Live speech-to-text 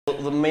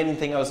The main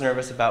thing I was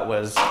nervous about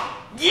was...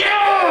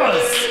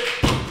 Yes!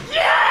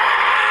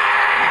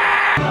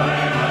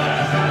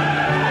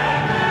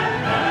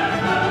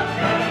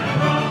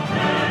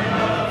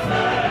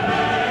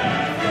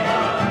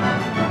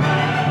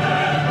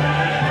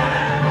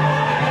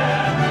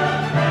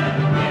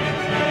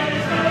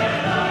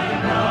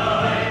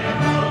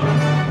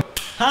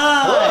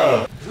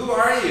 Hi! Who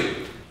are you?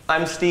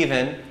 I'm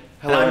Steven.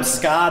 Hello. I'm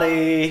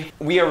Scotty.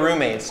 We are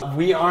roommates.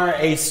 We are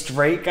a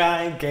straight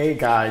guy, gay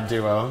guy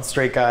duo.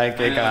 Straight guy,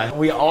 gay guy.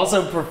 We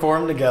also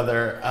perform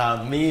together,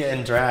 me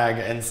in drag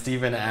and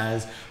Steven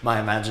as my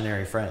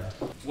imaginary friend.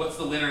 What's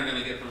the winner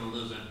gonna get from the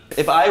loser?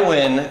 If I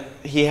win,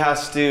 he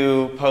has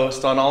to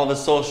post on all of his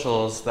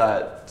socials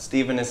that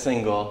Steven is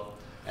single.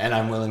 And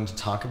I'm willing to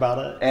talk about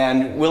it.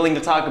 And willing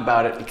to talk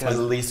about it It's my because...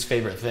 least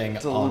favorite thing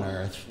on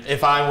earth.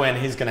 If I win,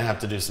 he's gonna have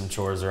to do some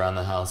chores around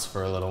the house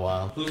for a little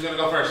while. Who's gonna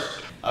go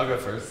first? I'll go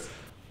first.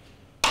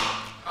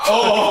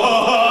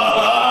 Oh!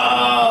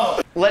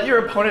 Let your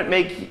opponent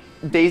make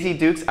Daisy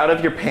Dukes out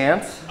of your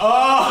pants.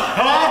 Oh!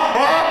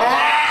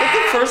 Get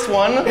the first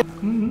one.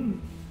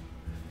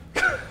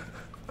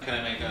 Can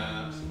I make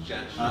a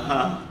suggestion?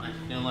 Uh-huh. I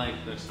feel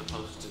like they're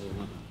supposed to...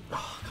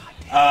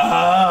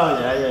 Oh,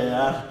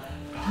 yeah.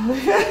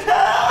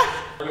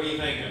 What are you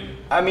thinking?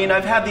 I mean,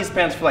 I've had these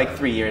pants for like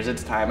 3 years.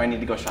 It's time. I need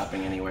to go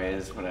shopping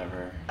anyways.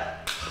 Whatever.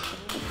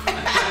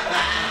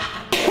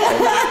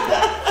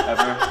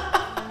 Ever.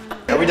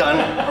 Are we done?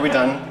 Are we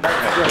done?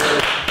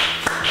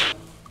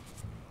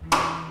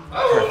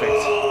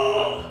 Perfect.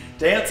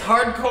 Dance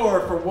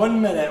hardcore for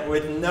 1 minute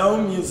with no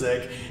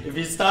music. If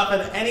you stop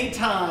at any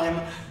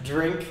time,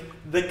 drink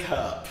the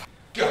cup.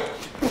 Go!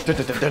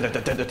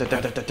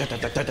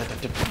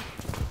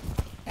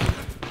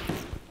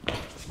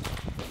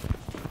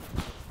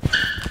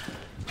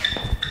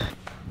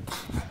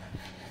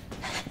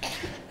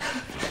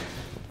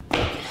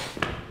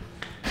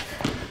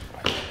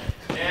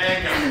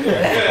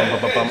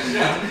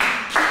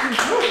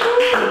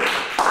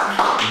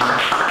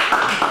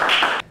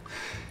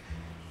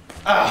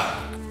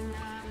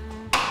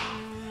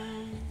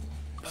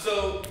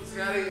 So,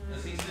 Scotty,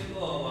 is he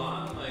single a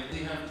lot? Like, do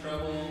you have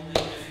trouble in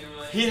any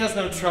way? He has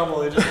no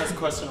trouble, he just has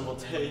questionable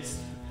taste.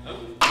 Oh.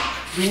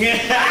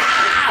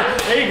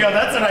 There you go,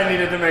 that's what I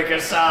needed to make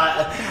a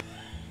shot.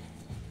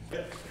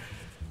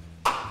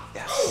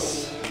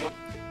 Yes.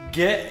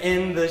 Get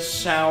in the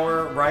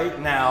shower right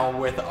now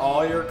with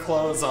all your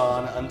clothes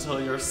on until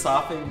you're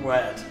sopping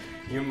wet.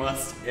 You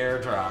must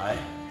air dry.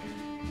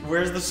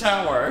 Where's the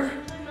shower?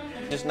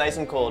 Just nice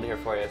and cold here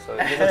for you. So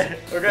okay.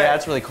 Okay. Yeah,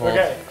 it's really cold.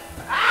 Okay.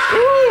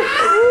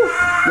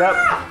 Yep.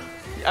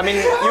 I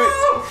mean,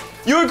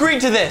 you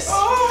agreed to this.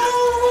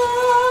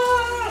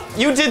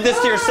 You did this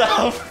to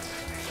yourself.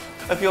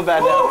 I feel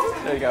bad now.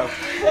 There you go.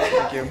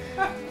 Thank you.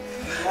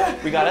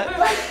 We got it?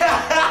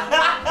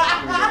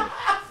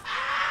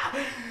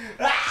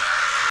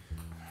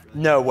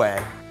 No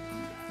way.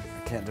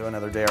 I can't do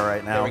another dare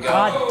right now. There we go.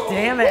 God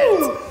damn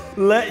it!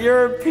 Let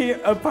your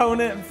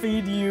opponent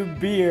feed you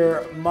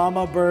beer,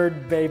 mama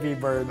bird, baby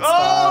bird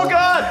style. Oh,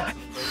 God!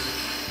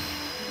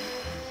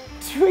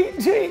 Tweet,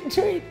 tweet,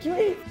 tweet,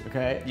 tweet.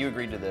 Okay. You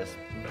agreed to this.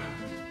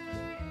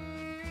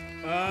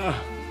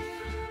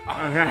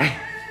 Okay.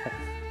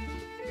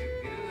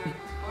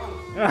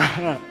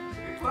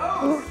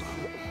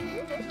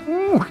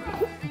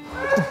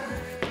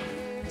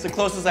 It's the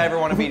closest I ever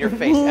want to beat your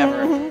face,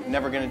 ever.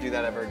 Never gonna do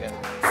that ever again.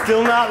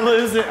 Still not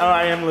losing. Oh,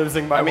 I am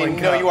losing by I mean,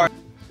 one no, cup. you are.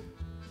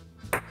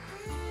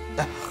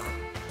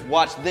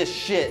 Watch this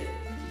shit.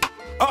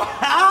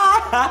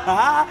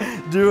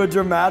 Do a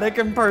dramatic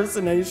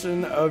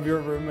impersonation of your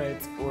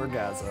roommate's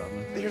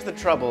orgasm. Here's the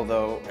trouble,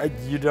 though.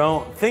 You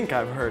don't think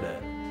I've heard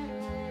it.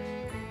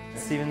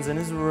 Steven's in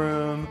his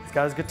room, he's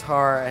got his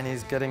guitar, and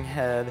he's getting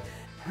head.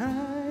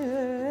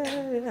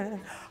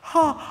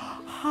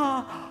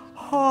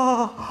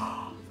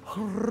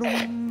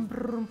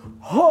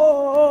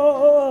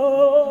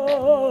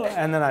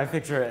 And then I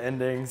picture it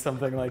ending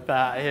something like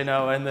that, you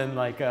know, and then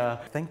like,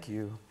 thank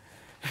you.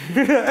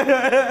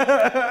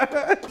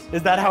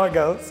 Is that how it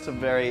goes? It's a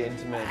very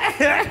intimate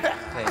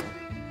thing.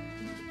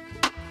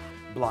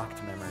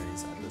 Blocked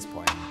memories at this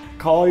point.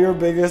 Call your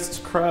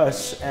biggest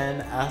crush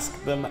and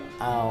ask them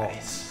out.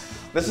 Nice.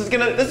 This is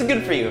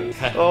good for you.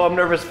 Oh, I'm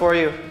nervous for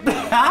you.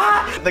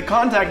 The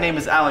contact name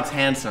is Alex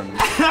Handsome.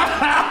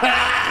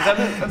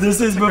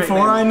 This is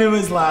before I knew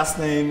his last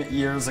name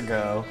years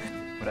ago.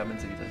 What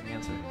happens if he doesn't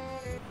answer?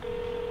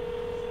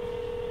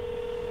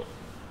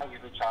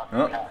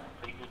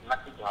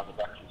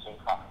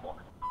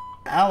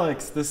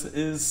 Alex, this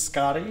is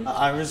Scotty.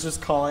 I was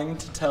just calling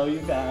to tell you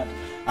that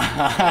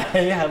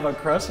I have a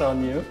crush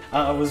on you.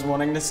 I was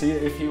wanting to see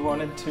if you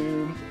wanted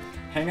to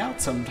hang out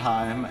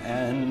sometime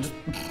and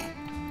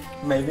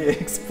maybe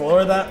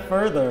explore that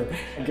further.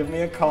 Give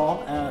me a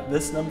call at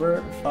this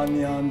number, find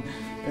me on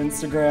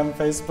Instagram,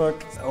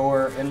 Facebook,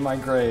 or in my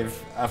grave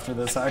after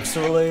this,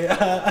 actually.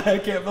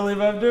 I can't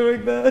believe I'm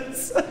doing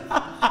this.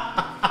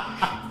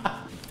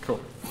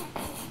 Cool.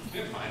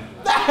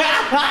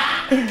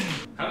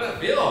 How did it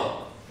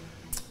feel?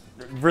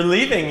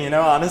 relieving, you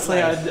know, honestly.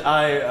 Nice.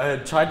 I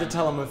tried to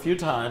tell him a few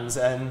times,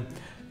 and,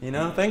 you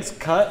know, thanks,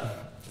 cut.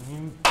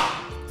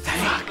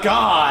 Thank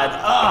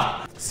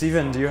God.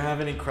 Steven, do you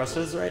have any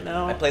crushes right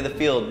now? I play the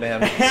field,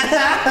 man.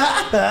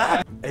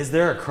 Is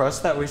there a crush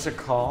that we should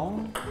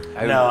call?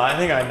 No, I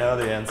think I know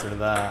the answer to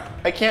that.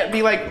 I can't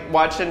be like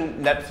watching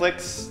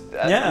Netflix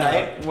at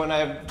night when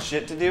I have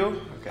shit to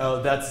do. Okay.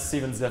 Oh, that's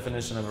Steven's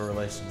definition of a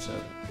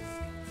relationship.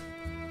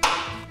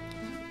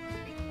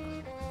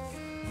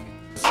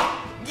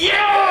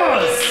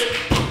 Yes!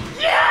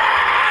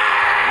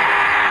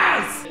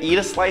 Yes! Eat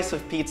a slice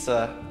of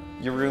pizza,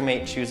 your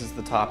roommate chooses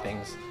the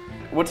toppings.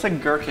 What's a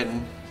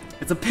gherkin?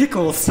 It's a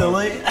pickle,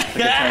 silly.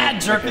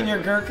 Jerking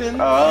your gherkin?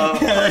 Oh.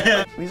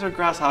 These are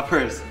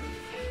grasshoppers.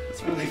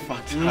 It's really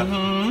fucked up.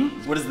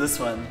 What is this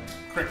one?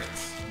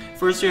 Crickets.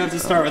 First you have to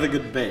start with a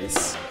good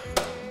base.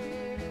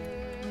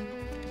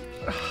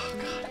 Oh,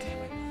 God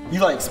damn it.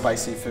 You like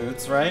spicy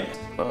foods, right?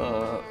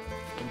 A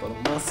little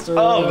mustard.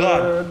 Oh,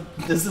 God.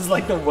 This is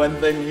like the one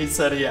thing he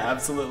said he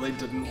absolutely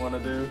didn't want to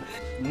do.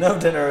 No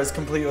dinner is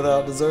complete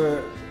without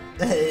dessert.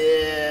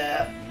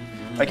 Yeah.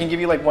 I can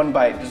give you like one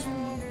bite. Just...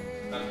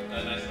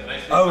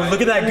 Oh,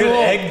 look at that good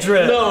egg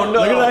drip. No.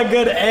 Look at that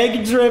good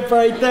egg drip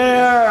right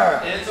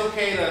there. And it's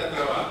okay to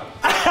throw up.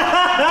 Do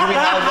we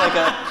have like a...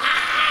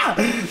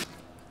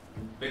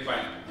 Big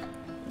bite.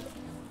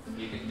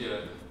 You can do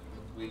it.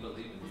 We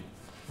believe in you.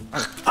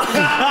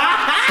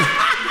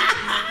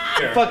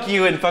 Fuck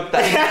you and fuck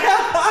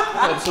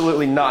that.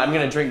 Absolutely not. I'm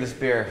gonna drink this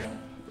beer.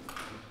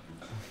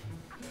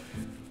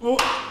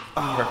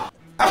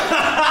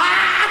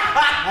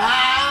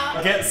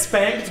 Get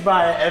spanked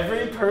by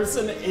every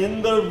person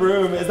in the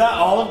room. Is that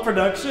all of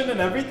production and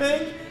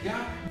everything?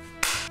 Yeah.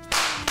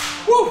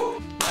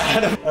 Woo!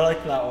 I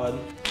like that one.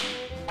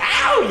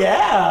 Ow,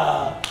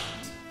 yeah!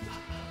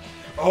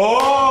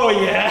 Oh,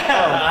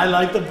 yeah! I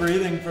like the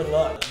breathing for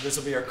luck. This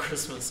will be our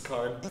Christmas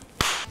card.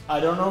 I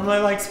don't normally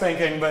like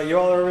spanking, but you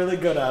all are really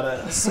good at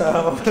it,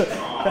 so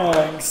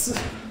thanks.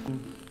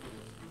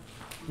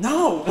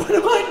 No, what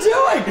am I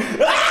doing?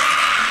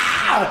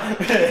 Ah!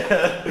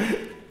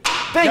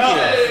 Thank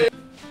you.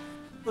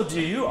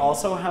 Do you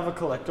also have a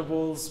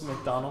collectibles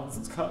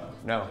McDonald's cup?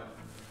 No.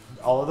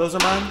 All of those are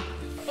mine?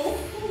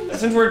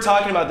 Since we're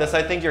talking about this,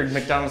 I think your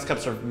McDonald's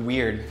cups are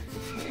weird.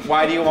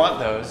 Why do you want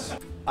those?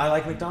 I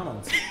like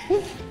McDonald's.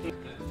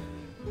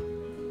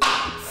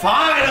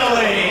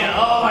 Finally!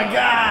 Oh my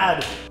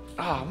God!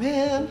 Oh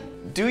man.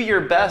 Do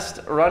your best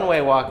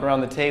runway walk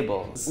around the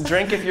table.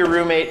 Drink if your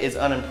roommate is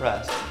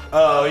unimpressed.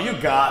 Oh, you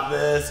got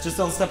this. Just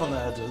don't step on the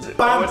edges. What's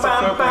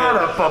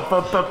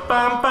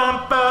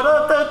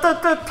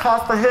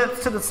Toss the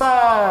hips to the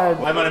side.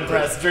 I'm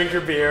unimpressed. Drink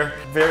your beer.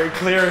 Very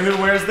clear who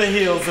wears the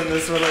heels in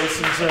this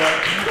relationship.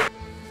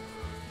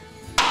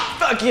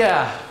 Fuck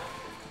yeah.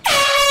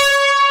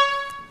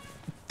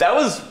 That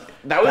was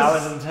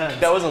intense.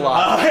 That was a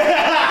lot.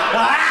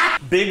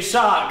 Big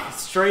shock.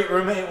 Straight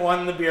roommate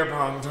won the beer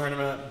pong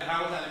tournament.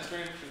 How was that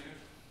experience for you?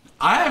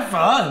 I had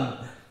fun.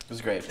 It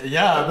was great.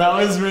 Yeah, that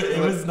was. It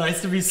was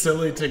nice to be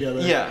silly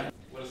together. Yeah.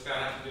 What does Scott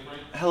have to do for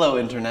you? Hello,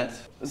 internet.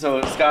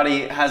 So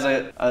Scotty has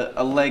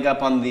a leg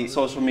up on the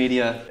social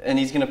media, and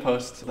he's gonna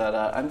post that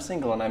I'm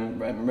single and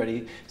I'm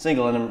ready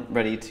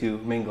to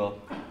mingle.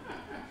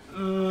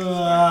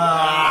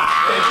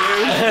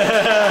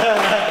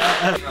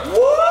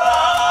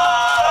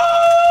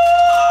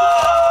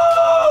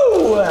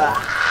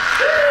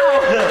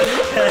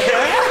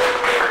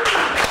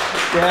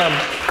 Damn.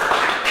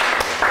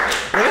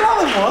 Look at all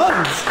the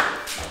ones.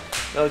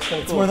 That looks kind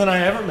of It's cool. more than I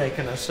ever make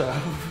in a show.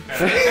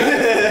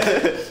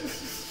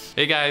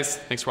 Hey guys,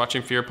 thanks for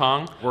watching Fear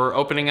Pong. We're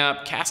opening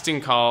up casting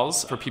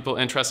calls for people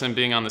interested in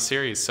being on the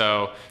series,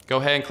 so go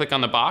ahead and click on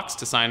the box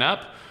to sign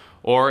up,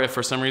 or if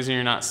for some reason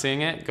you're not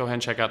seeing it, go ahead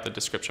and check out the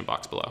description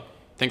box below.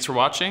 Thanks for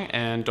watching,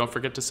 and don't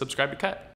forget to subscribe to Cut.